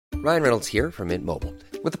Ryan Reynolds here from Mint Mobile.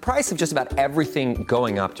 With the price of just about everything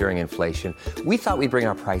going up during inflation, we thought we'd bring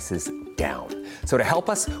our prices down. So to help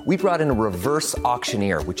us, we brought in a reverse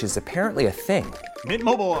auctioneer, which is apparently a thing. Mint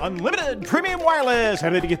Mobile Unlimited Premium Wireless.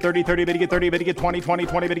 How to get 30, 30, bit to get 30, bit to get 20, 20,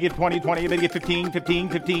 20, bit to get 20, 20, bit to get 15, 15,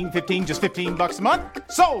 15, 15, just $15 a month?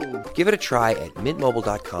 Sold! Give it a try at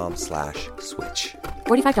mintmobile.com/switch.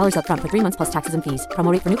 $45 up front for 3 months plus taxes and fees.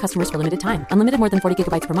 Promo rate for new customers for limited time. Unlimited more than 40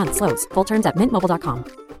 gigabytes per month. Slows full terms at mintmobile.com.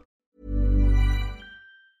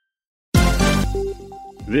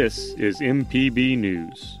 This is MPB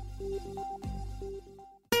News.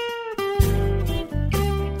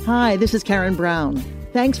 Hi, this is Karen Brown.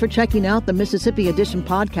 Thanks for checking out the Mississippi Edition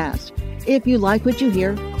podcast. If you like what you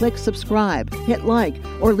hear, click subscribe, hit like,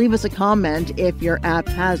 or leave us a comment if your app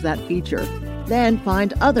has that feature. Then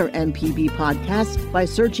find other MPB podcasts by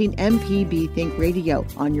searching MPB Think Radio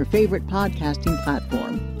on your favorite podcasting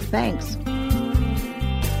platform. Thanks.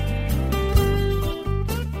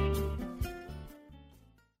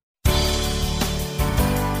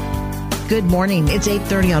 Good morning. It's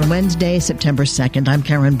 8:30 on Wednesday, September 2nd. I'm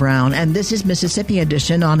Karen Brown, and this is Mississippi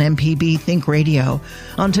Edition on MPB Think Radio.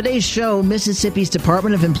 On today's show, Mississippi's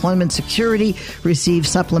Department of Employment Security received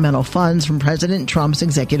supplemental funds from President Trump's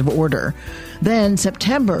executive order. Then,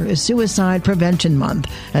 September is Suicide Prevention Month.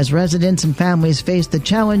 As residents and families face the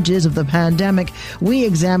challenges of the pandemic, we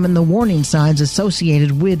examine the warning signs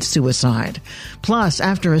associated with suicide. Plus,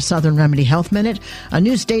 after a Southern Remedy Health Minute, a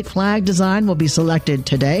new state flag design will be selected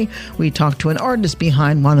today. We talk to an artist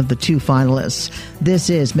behind one of the two finalists.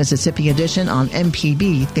 This is Mississippi Edition on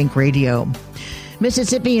MPB Think Radio.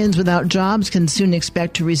 Mississippians without jobs can soon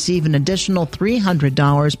expect to receive an additional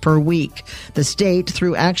 $300 per week. The state,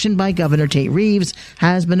 through action by Governor Tate Reeves,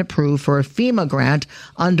 has been approved for a FEMA grant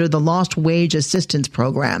under the Lost Wage Assistance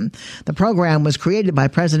Program. The program was created by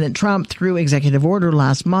President Trump through executive order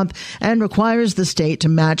last month and requires the state to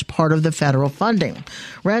match part of the federal funding.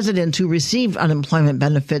 Residents who received unemployment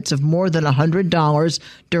benefits of more than $100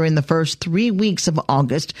 during the first 3 weeks of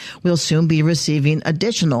August will soon be receiving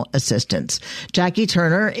additional assistance. Jackie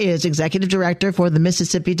Turner is Executive Director for the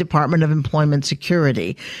Mississippi Department of Employment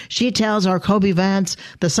Security. She tells our Kobe Vance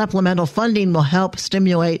the supplemental funding will help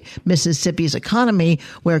stimulate Mississippi's economy,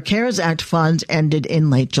 where CARES Act funds ended in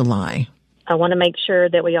late July. I want to make sure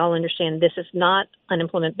that we all understand this is not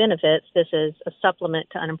unemployment benefits. This is a supplement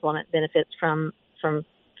to unemployment benefits from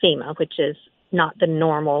FEMA, which is not the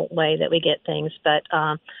normal way that we get things. But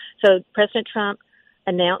so President Trump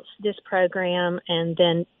announced this program, and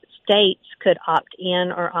then states could opt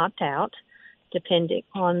in or opt out depending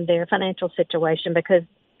on their financial situation, because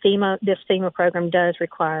this FEMA program does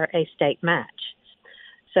require a state match.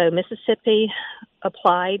 So Mississippi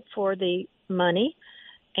applied for the money,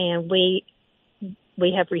 and we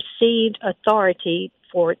have received authority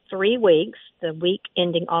for 3 weeks, the week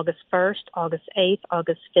ending August 1st, August 8th,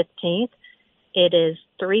 August 15th. It is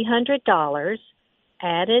 $300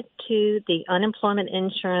 added to the unemployment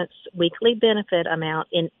insurance weekly benefit amount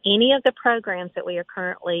in any of the programs that we are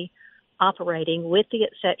currently operating, with the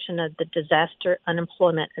exception of the Disaster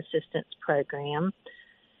Unemployment Assistance Program.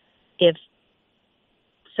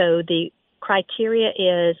 So the criteria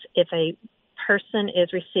is if a person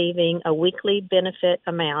is receiving a weekly benefit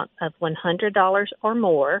amount of $100 or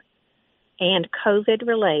more and COVID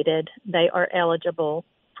related, they are eligible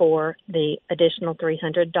for the additional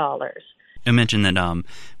 $300. You mentioned that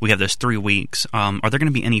we have those 3 weeks. Are there going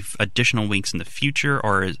to be any additional weeks in the future,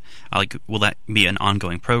 or will that be an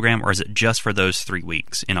ongoing program, or is it just for those 3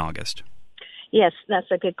 weeks in August? Yes, that's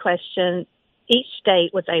a good question. Each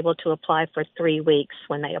state was able to apply for 3 weeks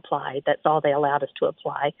when they applied. That's all they allowed us to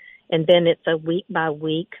apply. And then it's a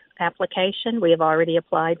week-by-week application. We have already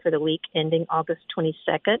applied for the week ending August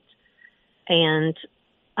 22nd, and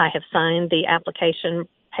I have signed the application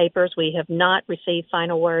papers. We have not received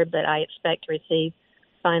final word, but I expect to receive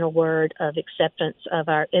final word of acceptance of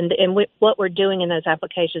our, what we're doing in those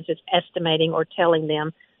applications is estimating or telling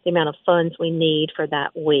them the amount of funds we need for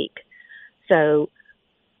that week. So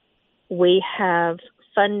we have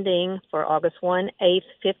funding for August 1, 8th,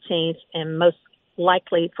 15th, and most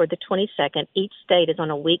likely for the 22nd. Each state is on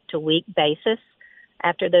a week-to-week basis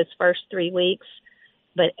after those first 3 weeks.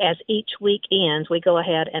 But as each week ends, we go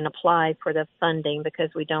ahead and apply for the funding,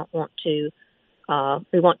 because we don't want to,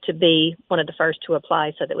 we want to be one of the first to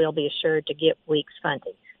apply so that we'll be assured to get weeks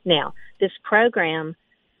funding. Now, this program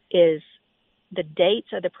is, the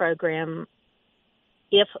dates of the program,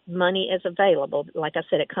 if money is available, like I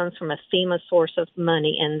said, it comes from a FEMA source of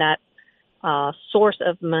money, and that source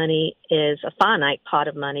of money is a finite pot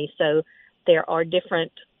of money. So there are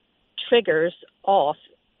different triggers off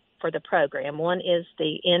for the program. One is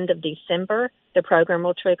the end of December, the program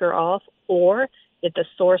will trigger off, or if the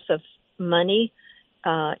source of money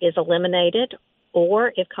is eliminated,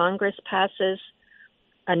 or if Congress passes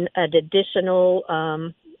an additional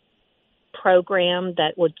program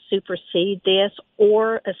that would supersede this,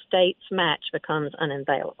 or a state's match becomes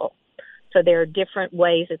unavailable. So there are different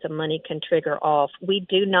ways that the money can trigger off. We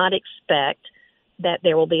do not expect that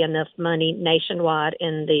there will be enough money nationwide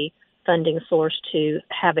in the funding source to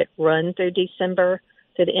have it run through December,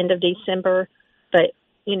 through the end of December. But,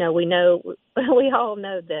 we all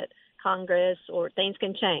know that Congress or things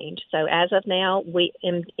can change. So as of now,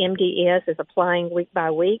 MDES is applying week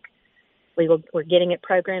by week. We're getting it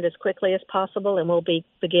programmed as quickly as possible, and we'll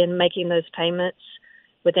begin making those payments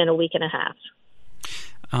within a week and a half.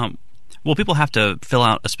 Will people have to fill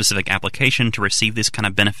out a specific application to receive these kind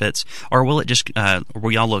of benefits, or will it just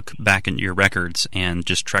will y'all look back in your records and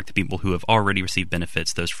just track the people who have already received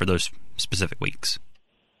benefits for those specific weeks?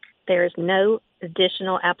 There is no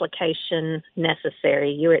additional application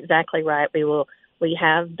necessary. You're exactly right. We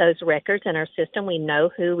have those records in our system. We know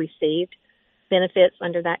who received benefits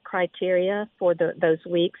under that criteria for those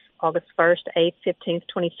weeks, August 1st, 8th, 15th,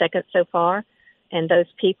 22nd so far. And those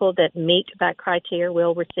people that meet that criteria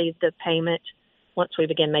will receive the payment once we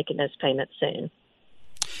begin making those payments soon.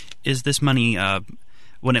 Is this money,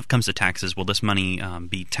 when it comes to taxes, will this money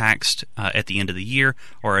be taxed at the end of the year,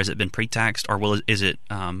 or has it been pre-taxed, or is it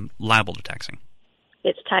liable to taxing?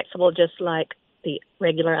 It's taxable just like the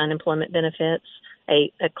regular unemployment benefits.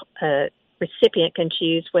 A recipient can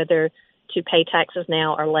choose whether to pay taxes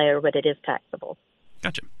now or later, but it is taxable.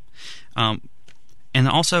 Gotcha. And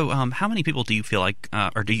also, how many people do you feel like,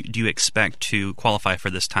 or do you expect to qualify for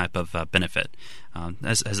this type of benefit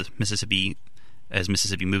as Mississippi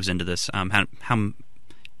moves into this? How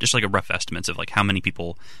just like a rough estimates of like how many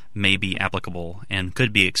people may be applicable and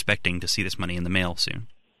could be expecting to see this money in the mail soon?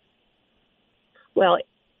 Well,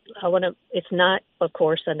 it's not, of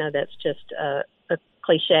course, I know that's just a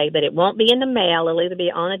cliche, but it won't be in the mail. It'll either be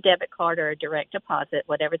on a debit card or a direct deposit,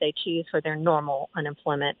 whatever they choose for their normal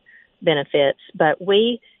unemployment benefits. But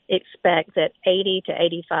we expect that 80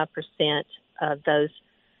 to 85% of those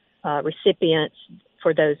recipients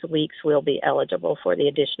for those weeks will be eligible for the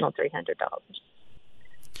additional $300.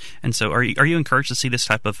 And so, are you encouraged to see this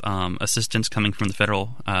type of assistance coming from the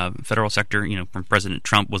federal sector? From President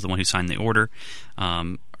Trump was the one who signed the order.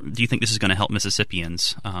 Do you think this is going to help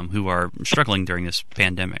Mississippians who are struggling during this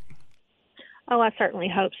pandemic? Oh, I certainly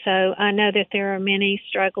hope so. I know that there are many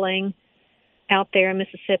struggling out there in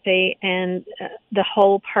Mississippi, and the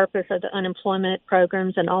whole purpose of the unemployment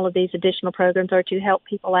programs and all of these additional programs are to help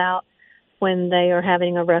people out when they are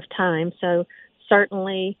having a rough time. So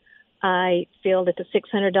certainly I feel that the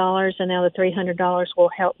 $600 and now the $300 will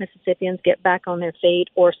help Mississippians get back on their feet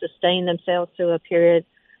or sustain themselves through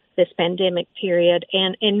this pandemic period.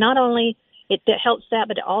 And not only it helps that,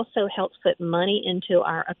 but it also helps put money into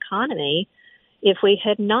our economy. If we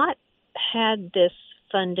had not had this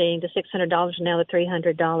funding, the $600 and now the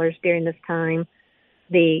 $300 during this time,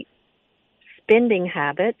 the spending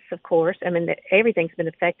habits, of course, everything's been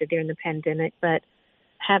affected during the pandemic, but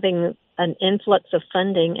having an influx of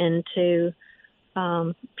funding into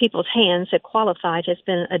people's hands that qualified has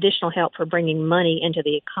been additional help for bringing money into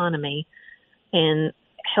the economy and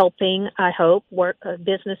helping, I hope,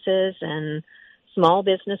 businesses and small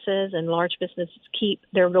businesses and large businesses keep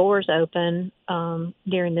their doors open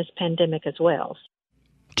during this pandemic as well.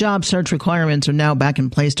 Job search requirements are now back in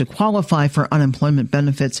place to qualify for unemployment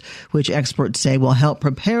benefits, which experts say will help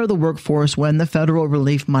prepare the workforce when the federal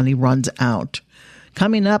relief money runs out.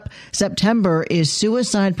 Coming up, September is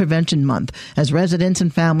Suicide Prevention Month. As residents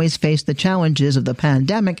and families face the challenges of the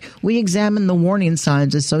pandemic, we examine the warning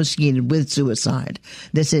signs associated with suicide.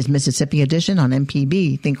 This is Mississippi Edition on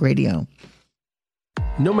MPB Think Radio.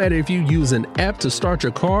 No matter if you use an app to start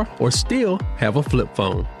your car or still have a flip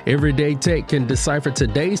phone, Everyday Tech can decipher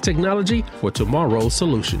today's technology for tomorrow's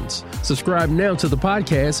solutions. Subscribe now to the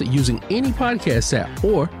podcast using any podcast app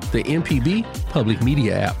or the MPB Public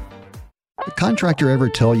Media app. Did a contractor ever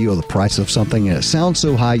tell you the price of something and it sounds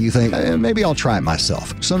so high you think, maybe I'll try it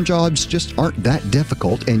myself? Some jobs just aren't that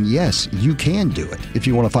difficult, and yes, you can do it. If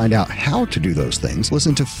you want to find out how to do those things,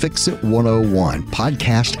 listen to Fix It 101,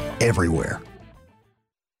 podcast everywhere.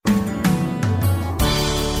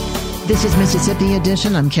 This is Mississippi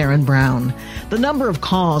Edition. I'm Karen Brown. The number of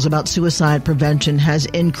calls about suicide prevention has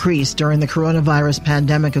increased during the coronavirus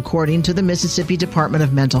pandemic, according to the Mississippi Department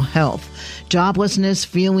of Mental Health. Joblessness,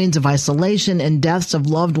 feelings of isolation, and deaths of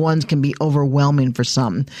loved ones can be overwhelming for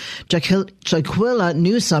some. Jaquilla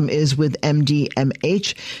Newsom is with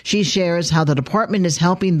MDMH. She shares how the department is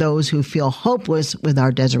helping those who feel hopeless with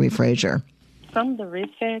our Desiree Frazier. Some of the risk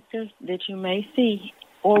factors that you may see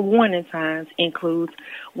or warning signs includes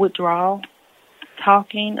withdrawal,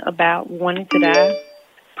 talking about wanting to die,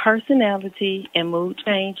 personality and mood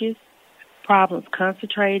changes, problems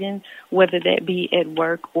concentrating, whether that be at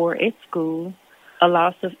work or at school, a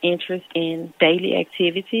loss of interest in daily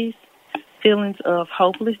activities, feelings of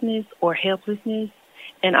hopelessness or helplessness,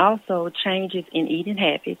 and also changes in eating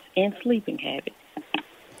habits and sleeping habits.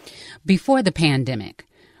 Before the pandemic,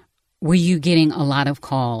 were you getting a lot of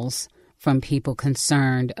calls from people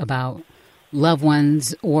concerned about loved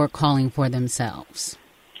ones or calling for themselves?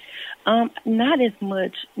 Not as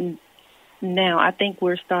much now. I think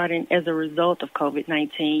we're starting, as a result of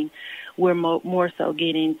COVID-19, we're more so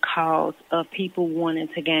getting calls of people wanting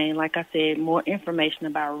to gain, like I said, more information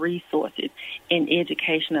about resources and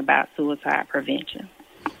education about suicide prevention.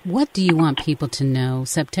 What do you want people to know?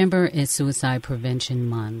 September is Suicide Prevention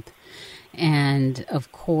Month. And,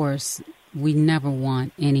 of course, we never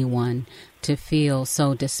want anyone to feel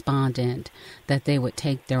so despondent that they would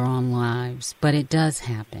take their own lives, but it does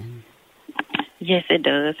happen. Yes, it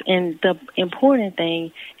does. And the important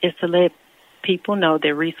thing is to let people know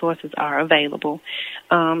that resources are available.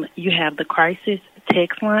 You have the crisis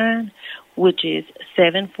text line, which is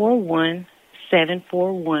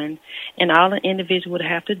 741-741, and all an individual would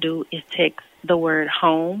have to do is text the word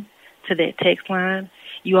home to that text line.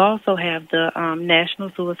 You also have the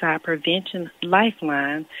National Suicide Prevention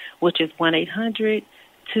Lifeline, which is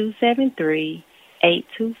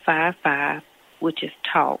 1-800-273-8255, which is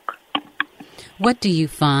TALK. What do you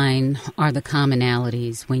find are the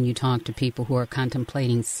commonalities when you talk to people who are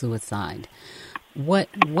contemplating suicide? What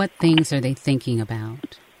things are they thinking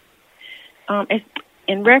about?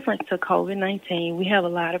 In reference to COVID-19, we have a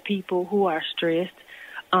lot of people who are stressed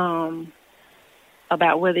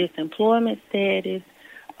about whether it's employment status,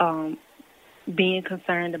 being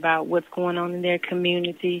concerned about what's going on in their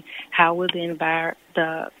community, how will the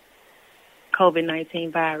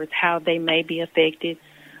COVID-19 virus, how they may be affected.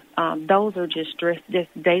 Those are just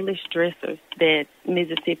daily stressors that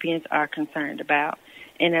Mississippians are concerned about.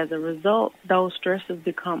 And as a result, those stressors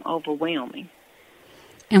become overwhelming.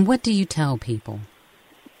 And what do you tell people?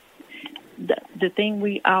 The thing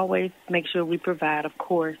we always make sure we provide, of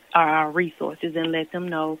course, are our resources and let them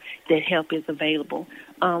know that help is available.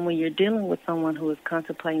 When you're dealing with someone who is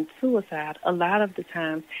contemplating suicide, a lot of the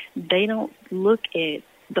times they don't look at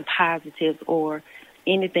the positives or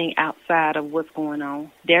anything outside of what's going on.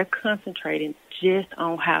 They're concentrating just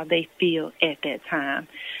on how they feel at that time.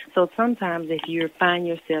 So sometimes if you find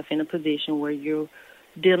yourself in a position where you're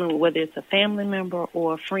dealing with whether it's a family member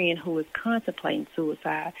or a friend who is contemplating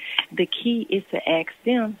suicide, the key is to ask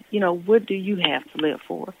them, what do you have to live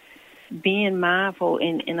for? Being mindful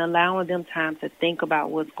and allowing them time to think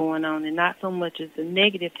about what's going on, and not so much as the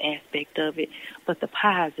negative aspect of it, but the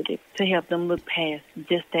positive, to help them look past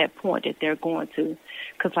just that point that they're going to.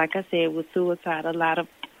 Because like I said, with suicide, a lot of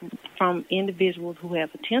from individuals who have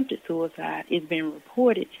attempted suicide, it's been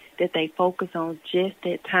reported that they focus on just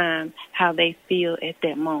that time, how they feel at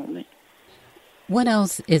that moment. What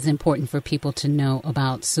else is important for people to know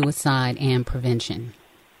about suicide and prevention?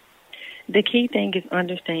 The key thing is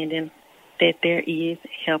understanding that there is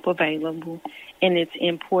help available, and it's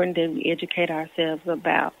important that we educate ourselves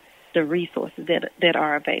about the resources that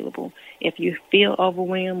are available. If you feel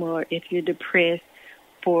overwhelmed or if you're depressed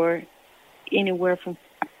for anywhere from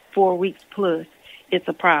 4 weeks plus, it's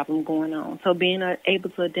a problem going on. So being able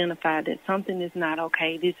to identify that something is not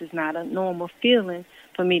okay, this is not a normal feeling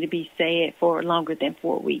for me to be sad for longer than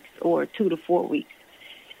 4 weeks or 2 to 4 weeks.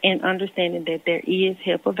 And understanding that there is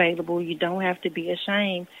help available. You don't have to be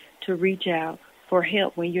ashamed to reach out for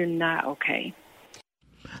help when you're not okay.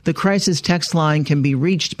 The crisis text line can be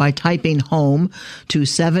reached by typing home to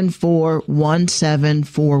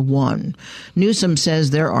 741741. Newsom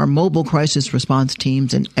says there are mobile crisis response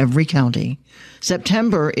teams in every county.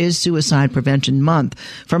 September is Suicide Prevention Month.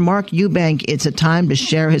 For Mark Eubank, it's a time to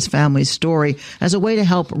share his family's story as a way to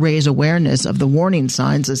help raise awareness of the warning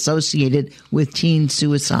signs associated with teen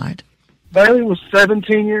suicide. Bailey was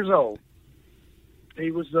 17 years old. He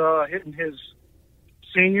was hitting his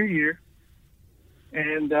senior year.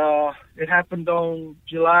 And it happened on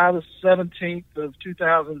July the 17th of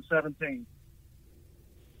 2017.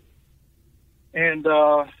 And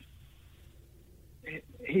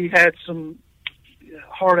he had some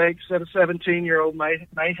heartaches that a 17-year-old may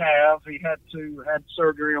have. He had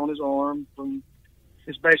surgery on his arm. From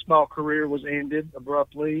his baseball career was ended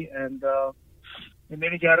abruptly, and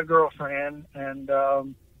then he got a girlfriend, and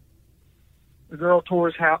the girl tore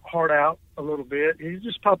his heart out a little bit. He's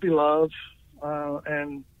just puppy love,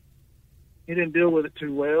 and he didn't deal with it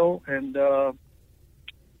too well, and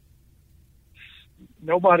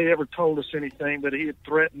nobody ever told us anything, but he had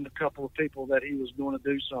threatened a couple of people that he was going to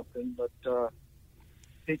do something. But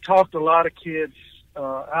he talked a lot of kids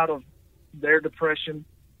out of their depression.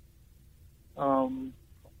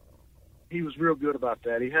 He was real good about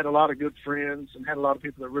that. He had a lot of good friends and had a lot of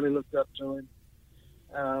people that really looked up to him.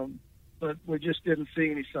 But we just didn't see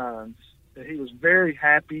any signs. He was very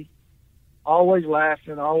happy, always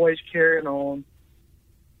laughing, always carrying on.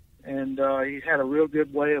 And he had a real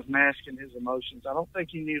good way of masking his emotions. I don't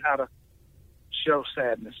think he knew how to show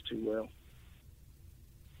sadness too well.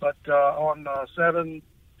 But on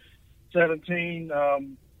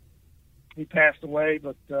 7/17, he passed away.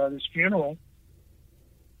 But this funeral,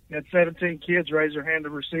 he had 17 kids raise their hand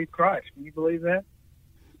to receive Christ. Can you believe that?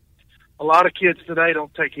 A lot of kids today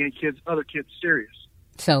don't take other kids serious.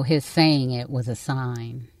 So his saying it was a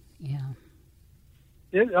sign. Yeah.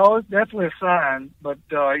 It's definitely a sign, but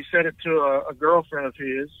he said it to a girlfriend of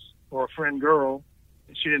his, or a friend girl,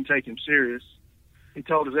 and she didn't take him serious. He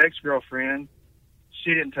told his ex-girlfriend,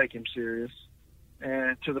 she didn't take him serious,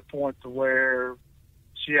 and to the point to where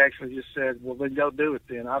she actually just said, well, then go do it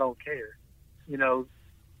then, I don't care. You know,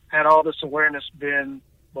 had all this awareness been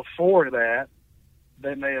before that,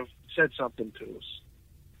 they may have said something to us.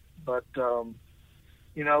 But,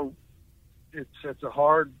 you know, it's a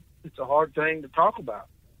hard thing to talk about,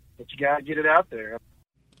 but you got to get it out there.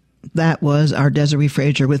 That was our Desiree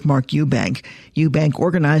Frazier with Mark Eubank. Eubank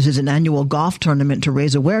organizes an annual golf tournament to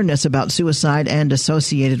raise awareness about suicide and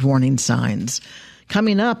associated warning signs.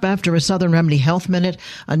 Coming up after a Southern Remedy Health Minute,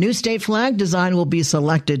 a new state flag design will be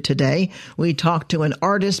selected today. We talk to an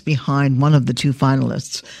artist behind one of the two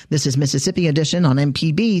finalists. This is Mississippi Edition on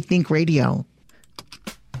MPB Think Radio.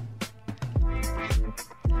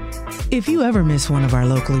 If you ever miss one of our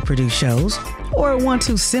locally produced shows or want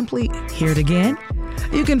to simply hear it again,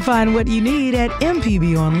 you can find what you need at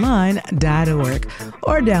mpbonline.org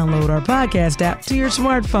or download our podcast app to your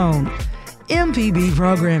smartphone. MPB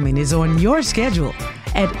programming is on your schedule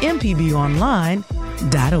at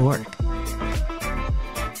mpbonline.org.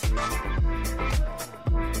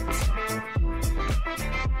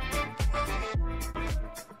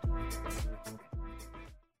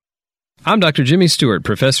 I'm Dr. Jimmy Stewart,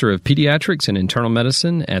 professor of pediatrics and internal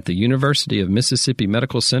medicine at the University of Mississippi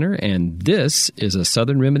Medical Center, and this is a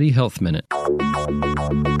Southern Remedy Health Minute.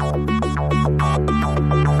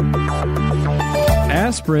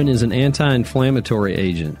 Aspirin is an anti-inflammatory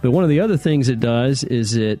agent, but one of the other things it does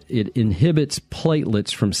is it inhibits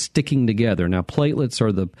platelets from sticking together. Now, platelets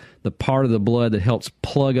are the part of the blood that helps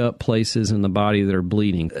plug up places in the body that are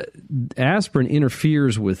bleeding. Aspirin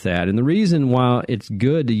interferes with that, and the reason why it's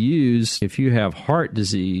good to use if you have heart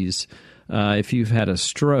disease, if you've had a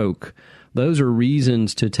stroke, those are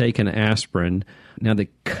reasons to take an aspirin. Now, the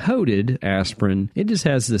coated aspirin, it just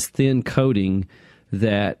has this thin coating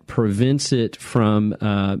that prevents it from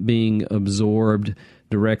being absorbed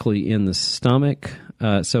directly in the stomach.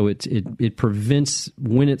 So it prevents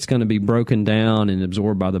when it's going to be broken down and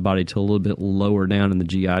absorbed by the body to a little bit lower down in the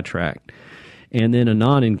GI tract. And then a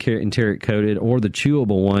non-enteric coated or the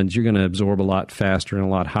chewable ones, you're going to absorb a lot faster and a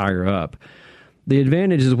lot higher up. The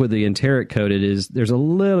advantages with the enteric coated is there's a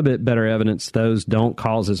little bit better evidence those don't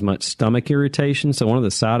cause as much stomach irritation. So one of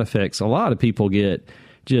the side effects, a lot of people get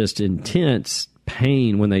just intense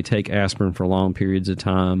pain when they take aspirin for long periods of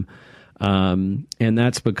time, and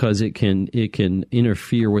that's because it can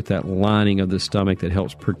interfere with that lining of the stomach that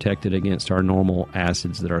helps protect it against our normal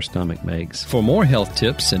acids that our stomach makes. For more health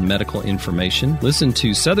tips and medical information, listen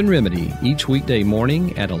to Southern Remedy each weekday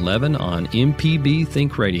morning at 11 on MPB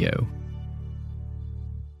Think Radio.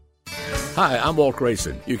 Hi, I'm Walt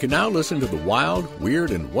Grayson. You can now listen to the wild,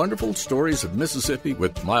 weird, and wonderful stories of Mississippi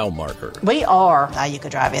with Mile Marker. We are a You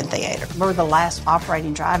Could Drive In Theater. We're the last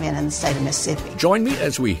operating drive-in in the state of Mississippi. Join me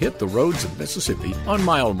as we hit the roads of Mississippi on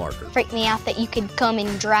Mile Marker. Freaked me out that you could come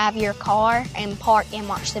and drive your car and park and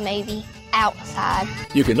watch the movie outside.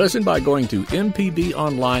 You can listen by going to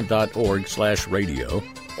mpbonline.org/radio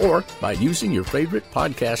or by using your favorite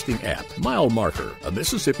podcasting app. Mile Marker, a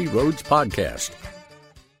Mississippi Roads podcast.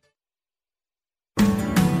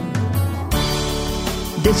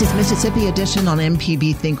 This is Mississippi Edition on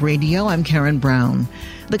MPB Think Radio. I'm Karen Brown.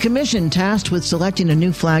 The commission tasked with selecting a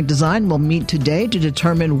new flag design will meet today to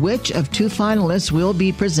determine which of 2 finalists will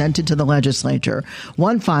be presented to the legislature.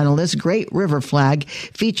 One finalist, Great River Flag,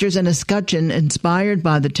 features an escutcheon inspired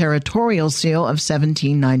by the territorial seal of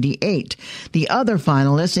 1798. The other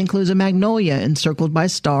finalist includes a magnolia encircled by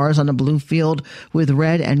stars on a blue field with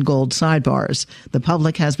red and gold sidebars. The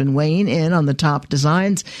public has been weighing in on the top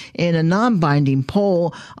designs in a non-binding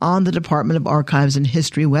poll on the Department of Archives and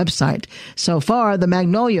History website. So far, the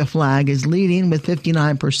Magnolia flag is leading with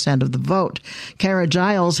 59% of the vote. Kara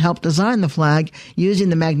Giles helped design the flag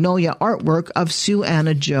using the Magnolia artwork of Sue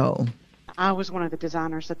Anna Joe. I was one of the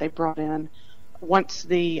designers that they brought in once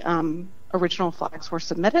the original flags were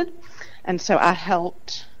submitted. And so I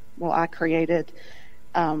created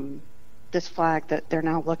this flag that they're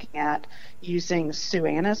now looking at using Sue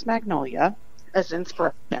Anna's Magnolia as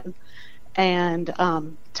inspiration and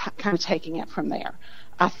kind of taking it from there.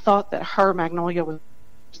 I thought that her Magnolia was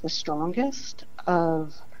the strongest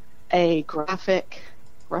of a graphic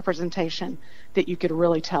representation that you could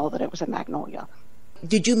really tell that it was a magnolia.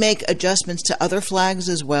 Did you make adjustments to other flags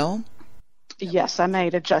as well? Yes, I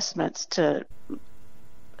made adjustments to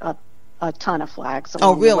a ton of flags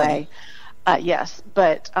along the way. Yes,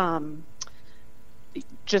 but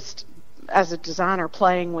just as a designer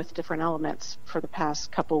playing with different elements for the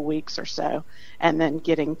past couple of weeks or so, and then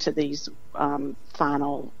getting to these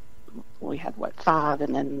final, we had 5,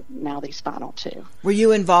 and then now these final 2. Were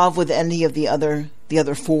you involved with any of the other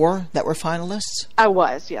 4 that were finalists? I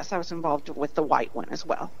was, yes. I was involved with the white one as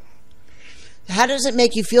well. How does it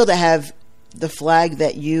make you feel to have the flag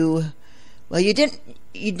that you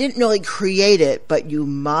didn't really create it, but you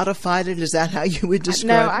modified it? Is that how you would describe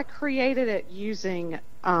it? No, I created it using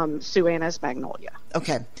Sue Anna's Magnolia.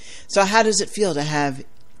 Okay. So how does it feel to have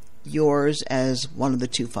yours as one of the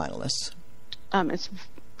 2 finalists? It's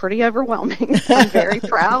pretty overwhelming. I'm very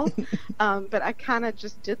proud. But I kind of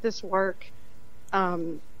just did this work, at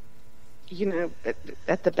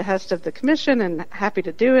the behest of the commission, and happy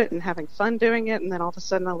to do it and having fun doing it. And then all of a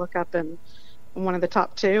sudden I look up and one of the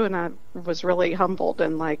top 2, and I was really humbled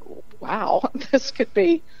and like, wow, this could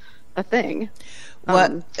be a thing.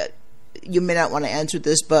 You may not want to answer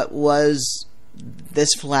this, but was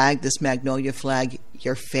this flag, this Magnolia flag,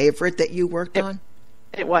 your favorite that you worked on?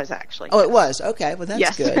 It was actually. Oh, yes. It was? Okay, well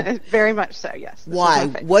that's good. Yes, very much so, yes. Why?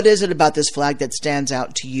 What is it about this flag that stands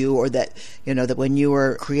out to you, or that, that when you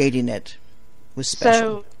were creating it was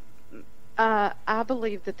special? So, I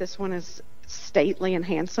believe that this one is stately and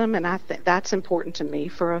handsome, and I think that's important to me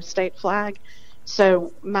for a state flag.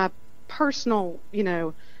 So my personal,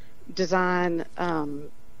 design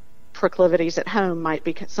proclivities at home might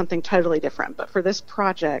be something totally different, but for this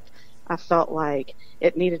project, I felt like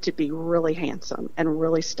it needed to be really handsome and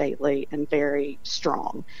really stately and very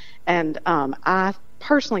strong. And I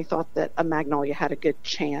personally thought that a magnolia had a good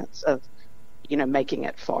chance of, making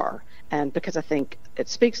it far. And because I think it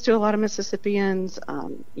speaks to a lot of Mississippians,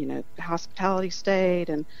 hospitality state,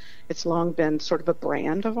 and it's long been sort of a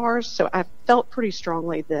brand of ours. So I felt pretty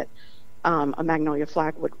strongly that a magnolia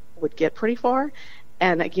flag would get pretty far.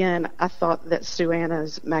 And again, I thought that Sue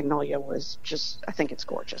Anna's Magnolia was I think it's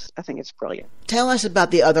gorgeous. I think it's brilliant. Tell us about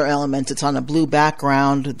the other elements. It's on a blue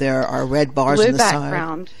background. There are red bars on the side. Blue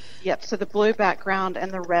background. Yep. So the blue background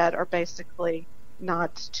and the red are basically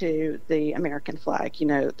nods to the American flag.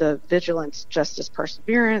 The vigilance, justice,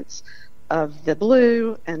 perseverance of the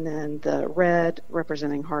blue, and then the red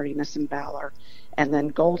representing hardiness and valor. And then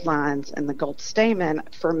gold lines and the gold stamen,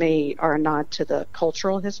 for me, are a nod to the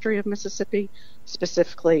cultural history of Mississippi,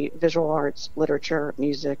 specifically visual arts, literature,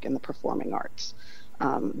 music, and the performing arts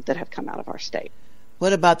that have come out of our state.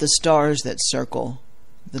 What about the stars that circle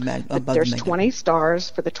above There's 20 stars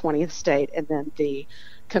for the 20th state, and then the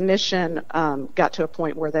commission got to a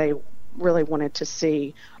point where they really wanted to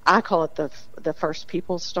see, I call it the first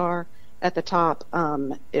people's star at the top.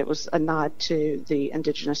 It was a nod to the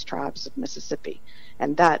indigenous tribes of Mississippi,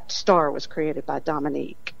 and that star was created by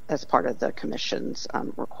Dominique as part of the commission's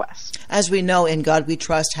request. As we know, In God We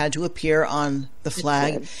Trust had to appear on the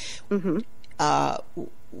flag. Mm-hmm.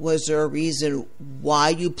 Was there a reason why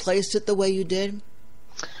you placed it the way you did?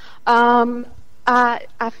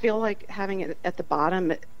 I feel like having it at the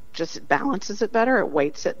bottom, it just balances it better. It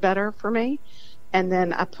weights it better for me. And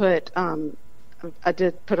then I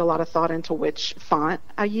did put a lot of thought into which font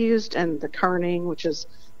I used, and the kerning, which is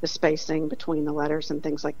the spacing between the letters and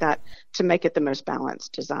things like that, to make it the most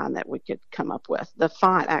balanced design that we could come up with. The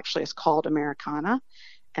font actually is called Americana,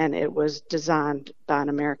 and it was designed by an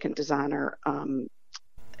American designer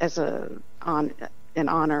in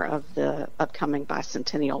honor of the upcoming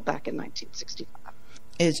bicentennial back in 1965.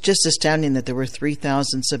 It's just astounding that there were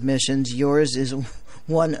 3,000 submissions. Yours is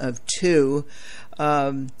one of two.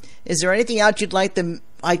 Is there anything else you'd like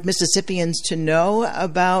Mississippians to know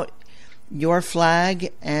about your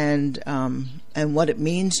flag and what it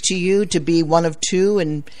means to you to be one of two,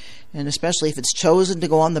 and especially if it's chosen to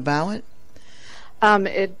go on the ballot?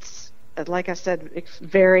 It's, like I said, it's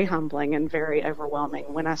very humbling and very overwhelming.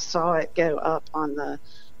 When I saw it go up on the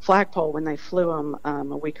flagpole when they flew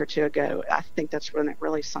them a week or two ago, I think that's when it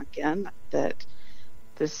really sunk in that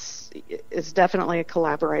this is definitely a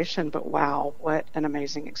collaboration, but wow, what an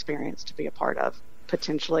amazing experience to be a part of.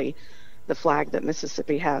 Potentially the flag that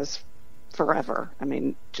Mississippi has forever. I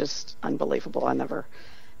mean, just unbelievable. I never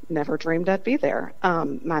dreamed I'd be there.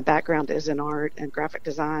 My background is in art and graphic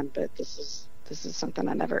design, but this is something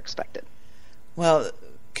I never expected. Well,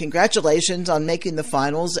 congratulations on making the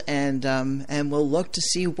finals, and we'll look to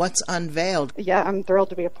see what's unveiled. Yeah, I'm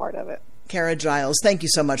thrilled to be a part of it. Kara Giles, thank you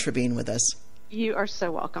so much for being with us. You are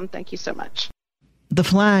so welcome. Thank you so much. The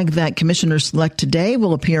flag that commissioners select today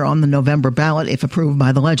will appear on the November ballot if approved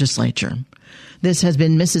by the legislature. This has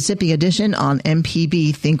been Mississippi Edition on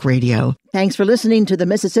MPB Think Radio. Thanks for listening to the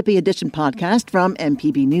Mississippi Edition podcast from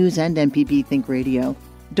MPB News and MPB Think Radio.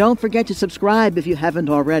 Don't forget to subscribe if you haven't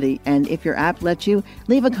already, and if your app lets you,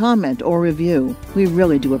 leave a comment or review. We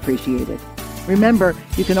really do appreciate it. Remember,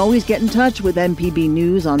 you can always get in touch with MPB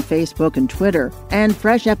News on Facebook and Twitter, and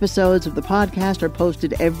fresh episodes of the podcast are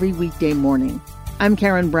posted every weekday morning. I'm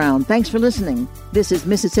Karen Brown. Thanks for listening. This is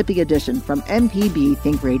Mississippi Edition from MPB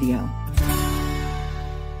Think Radio.